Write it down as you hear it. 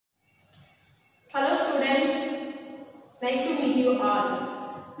Nice to meet you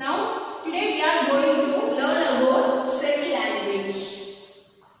all. Now, today we are going to learn about set language.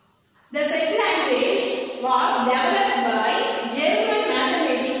 The set language was developed by German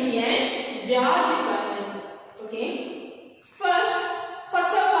mathematician George Cumming. Okay. First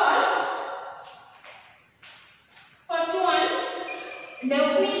of all, first one,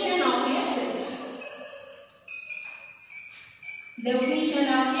 definition of a set. Definition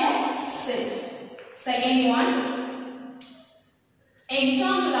of a set. Second one,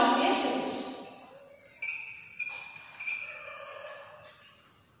 example of a set.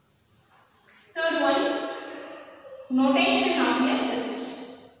 Third one, notation of a set.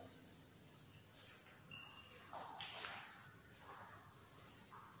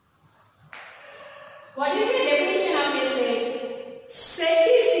 What is the definition of a set? Set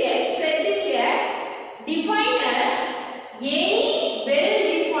is a defined as any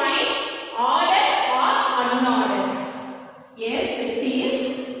well-defined order or unordered. Yes, set is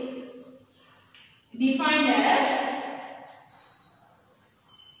defined as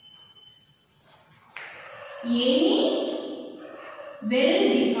any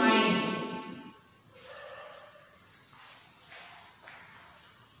well-defined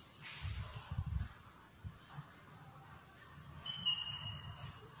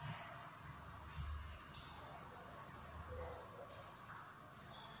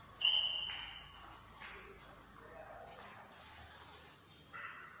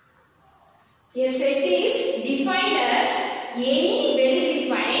a set is defined as any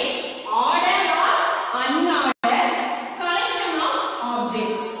well-defined order or unordered collection of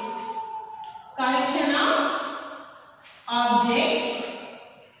objects. Collection of objects,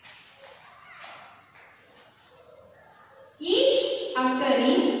 each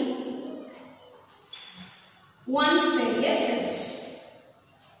occurring once per a set.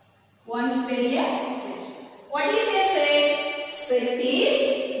 Once per a set. What is a set? Set is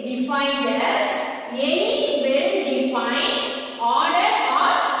defined as any well-defined order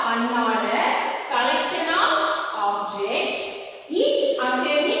or unordered collection of objects, each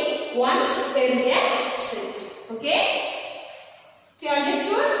occurring once per a set. Okay? So you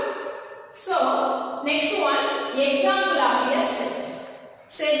understood? So next one, example of a set.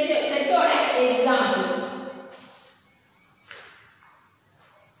 Set or example.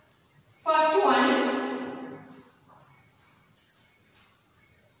 First one,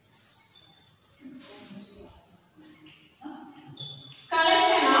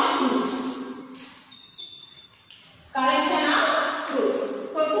 collection of fruits. Collection of fruits.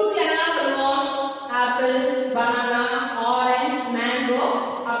 For fruits என்ன சொல்லுவோம்? Apple, banana, orange, mango,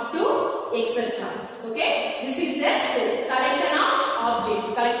 up to etc. Okay? This is the set. Collection of objects.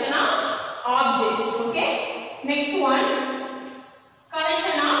 Collection of objects. Okay? Next one,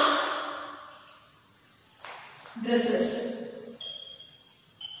 collection of dresses.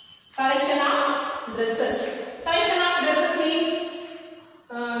 Collection of dresses. Collection of dresses means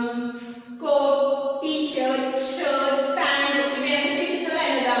coat, t-shirt, shirt, pant, even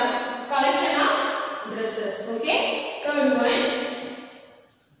collection of dresses. Okay? Third one,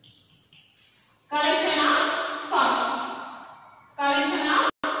 collection of cars. Collection of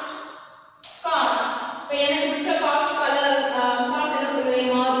cars. இப்போ எனக்கு பிடிச்ச cars color cars என்ன சொல்லுவேன்?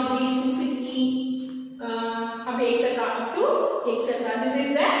 Maruti, Suzuki, அப்படி etc. up to etc. This is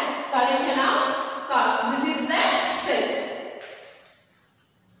the collection of cars. This is the set.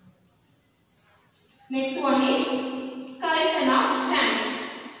 Next one is collection of stamps.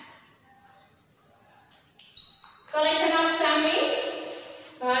 Collection of stamp means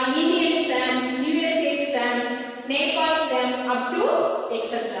Indian stamp, USA stamp, Nepal stamp, up to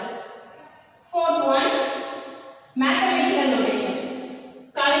etc. Fourth one, mathematical notation.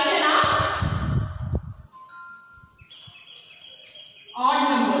 Collection of odd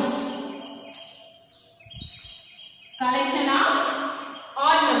numbers. Collection of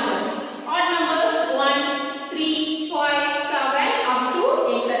odd numbers. Odd numbers 1, 3, 5, 7 up to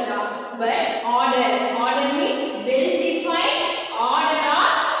etc. But order means well-defined order or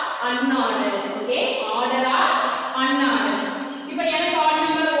unordered. Okay? Order or unordered. இப்போ எனக்கு odd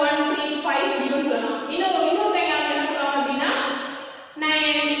number 1, 3, 5 இப்படின்னு சொல்லலாம். இன்னொரு time என்ன சொல்லலாம் அப்படின்னா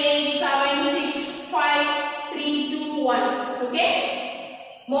 9, 8, 7, 6, 5, 3, 2, 1. Okay?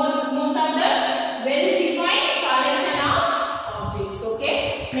 Most of the well-defined collection of objects. Okay?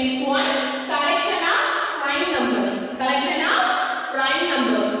 Next one, collection of prime numbers. Collection of prime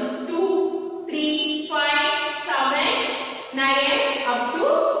numbers 2, 3, 5, 7, 9 up to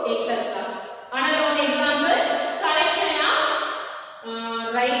etc. Another one example, collection of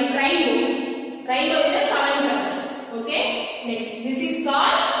rainbow. Rainbow is a 7 colors. Okay? Next, this is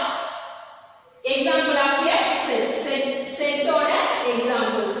called example of a set.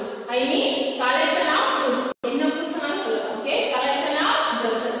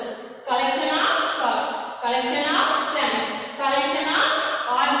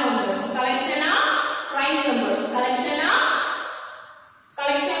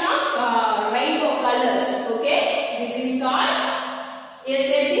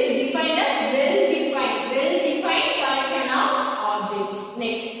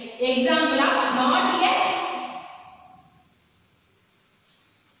 Example of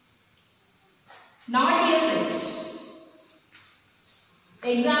not a set.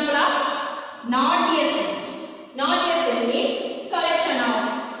 Example of not a set. Not a set means collection of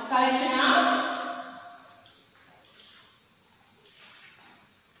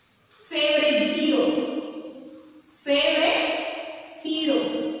favorite hero.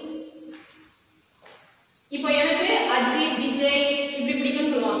 இப்போ எனக்கு அஜித் விஜய் இப்படி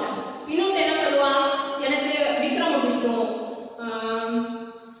பிடிக்கும்னு சொல்லுவாங்க. இன்னொரு என்ன சொல்லுவான், எனக்கு விக்ரம் பிடிக்கும்,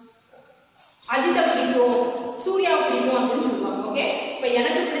 அஜித் பிடிக்கும், சூர்யா பிடிக்கும் அப்படின்னு சொல்லுவாங்க. ஓகே, இப்போ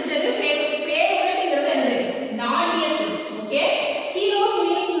எனக்கு பிடிச்சது ஃபேவரட்ங்கிறது என்னது, not a set. Okay, heroes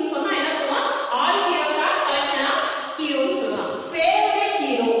means சொன்னா என்ன சொல்லுவான், all heroes R collection of ஹீரோன்னு சொல்லுவாங்க. ஃபேவரட்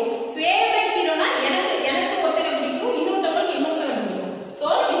ஹீரோனா எனக்கு ஒருத்தரை பிடிக்கும், இன்னொருத்தவங்களுக்கு இன்னொருத்தரை பிடிக்கும். So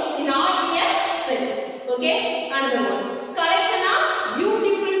it's not a set. Okay, another one. Collection of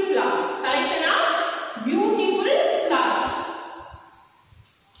beautiful flowers. Collection of beautiful flowers.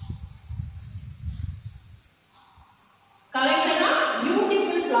 Collection of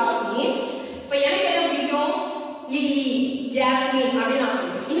beautiful flowers means, இப்போ எனக்கு என்ன பிடிக்கும், லில்லி, ஜாஸ்மின் அப்படி நான்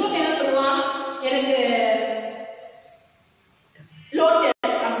சொல்லுவேன். இன்னொரு என்ன சொல்லுவான், எனக்கு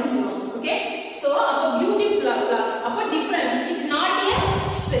லோட்டஸ் அப்படின்னு சொல்லுவாங்க. ஓகே, ஸோ அப்போ பியூட்டிஃபுல் flowers, அப்போ difference, it's not a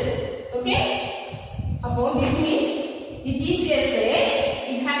set. Okay, this means it is a set.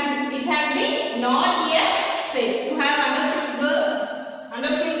 It has been not a set. You have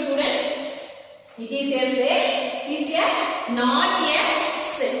understood students? It is a set. It is a not a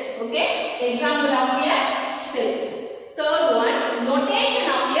set. Okay. Example of a set. Third one, notation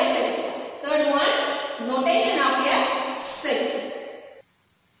of a set.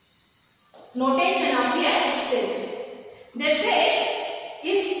 Notation of a set. The set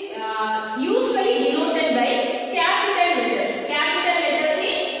is usually denoted by capital letters. Capital letters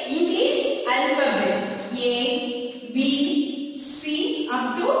in English alphabet. A, B, C up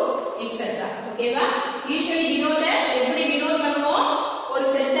to etc. Okay va? Usually denoted, எப்படி denote பண்ணுவோம், ஒரு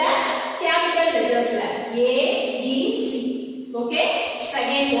set capital letters ல A, B, C. Okay?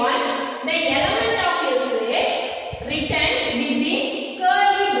 Second one, the element of a set written within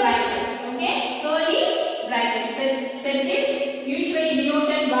curly bracket. Okay? Curly bracket. Set is usually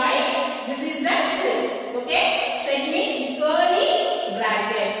denoted by, this is the set. Okay, set means curly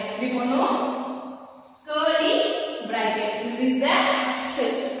bracket. We know curly bracket. This is the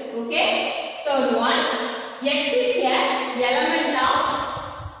set. Okay, third one, X is an element of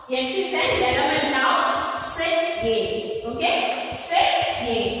set A. Okay, set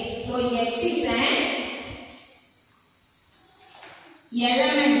A. So X is an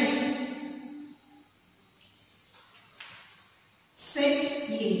element set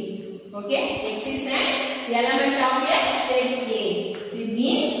A. Okay, X is an element of a set A. It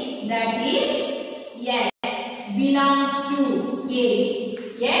means that is X belongs to A.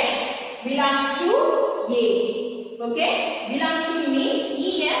 X belongs to A. Okay, belongs to means E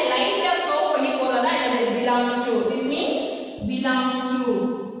a light up curve பண்ணி போறதா இது belongs to. This means belongs to.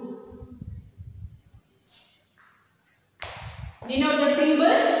 Denote the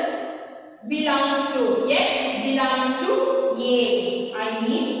symbol belongs to. X belongs to A. I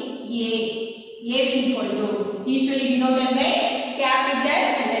mean A. A is equal to, usually denoted by capital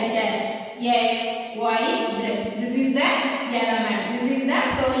letter X, Y, Z. This is the element. This is the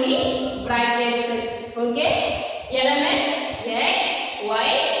curly bracket set. Okay, elements X, Y,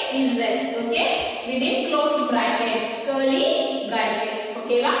 Z. Okay, within closed bracket, curly bracket.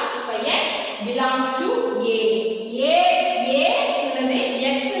 Okay va? X belongs to A.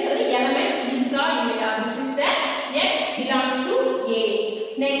 X is the element. This is the X belongs to A.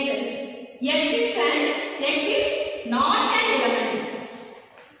 Next, X is not an element.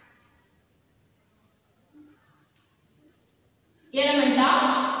 Element of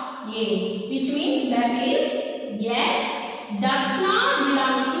A, which means that is X does not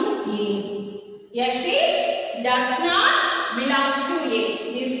belongs to A. X does not belongs to A.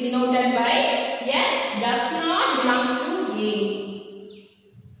 This is denoted by X does not belongs to A.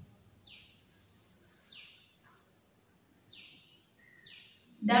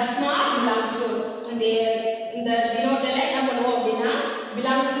 Does not belongs to. இந்த denoted என்ன பண்ணுவோம் அப்படினா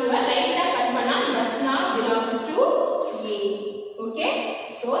belongs to லைட்டா cut பண்ணா does not belongs to A. Okay,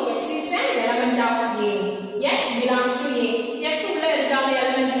 so X is an element of A. X belongs to A. X உள்ள இருக்காங்க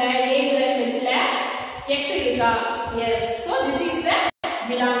எலிமெண்ட்ல A ங்கற செட்ல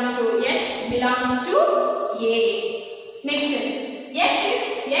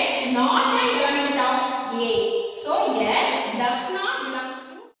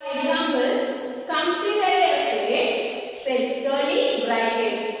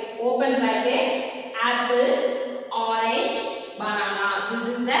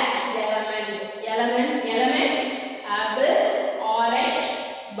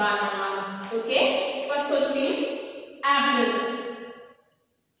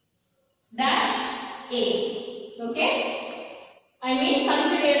A. Okay? I mean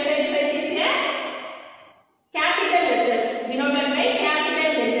consider a set is a capital letters denoted by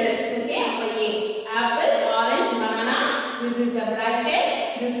capital letters. Okay? A. Apple, orange, banana. This is the bracket.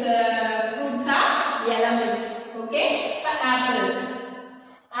 This fruits are elements. Okay? Apple.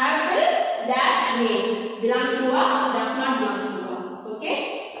 Apple dash A belongs to A, does not belongs to A. Okay?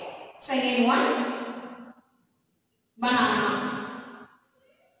 Second one, banana.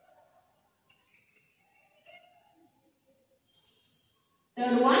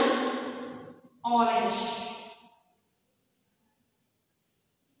 Third one, orange.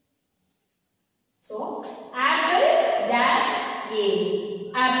 So, apple dash A.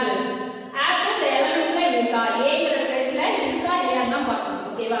 Apple. Apple the elements la irukka. A ங்கிற செட்ல irukka A ன்னு பார்க்கணும்.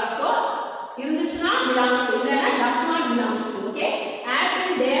 ஓகேவா? So, இருந்துச்சுனா belongs to, இல்லனா does not belongs to. Okay?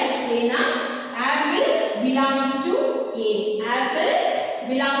 Apple dash A na apple belongs to A. Apple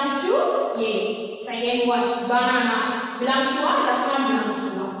belongs to A. Second one, banana belongs to A, does not belongs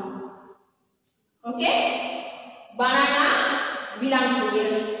to A. Okay? Banana belongs to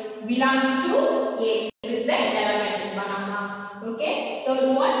yes, belongs to A. This is the element banana. Okay? Third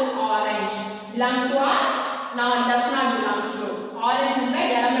one, orange belongs to A, now does not belongs to. Orange is the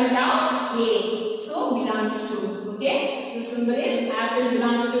element of A, so belongs to. Okay? The symbol is apple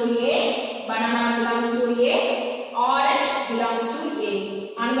belongs to A, banana belongs to A, orange belongs to A.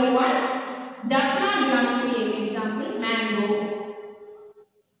 Another one, does not belongs to A. Example, mango.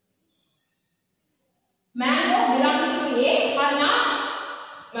 Mango belongs to A or not?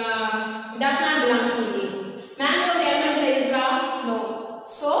 Does not belongs to A. Mango the element la irukka? No.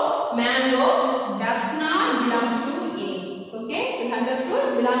 So mango does not belongs to A. Okay? You understood?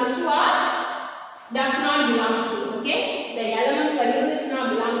 Belongs to or does not belongs to. Okay? The elements la irundhuchna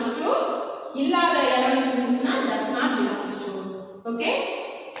belongs to, illada elements irundhuchna does not belongs to. Okay?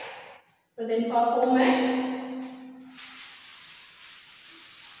 So then for homework,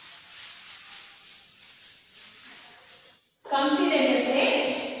 consider a set.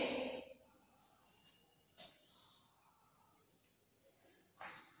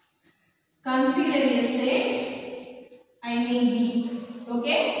 Consider a set. I mean B.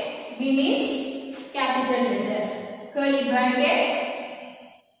 Okay? B means capital letter. Curly bracket.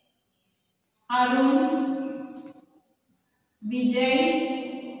 Arun, Vijay,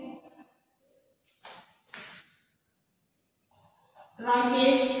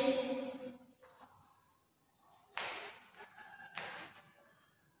 Rakesh,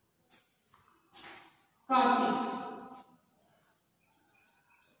 Karthik.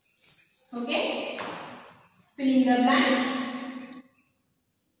 Okay? Fill in the blanks.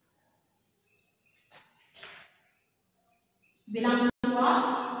 Belongs to or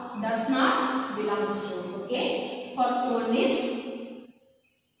does not belongs to. Okay? First one is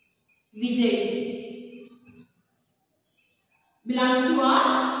Vijay. Belongs to or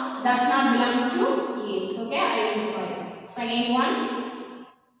does not belongs to A. Okay? Identify. Second one,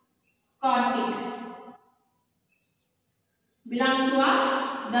 Karthik. Belongs to or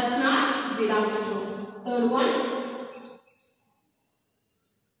does not belongs to. Third one,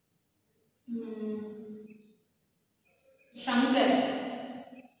 Shankar.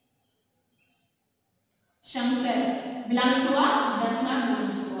 Shankar belongs to or does not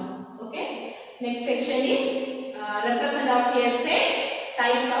belongs to or. Okay? Next section is represent of a set.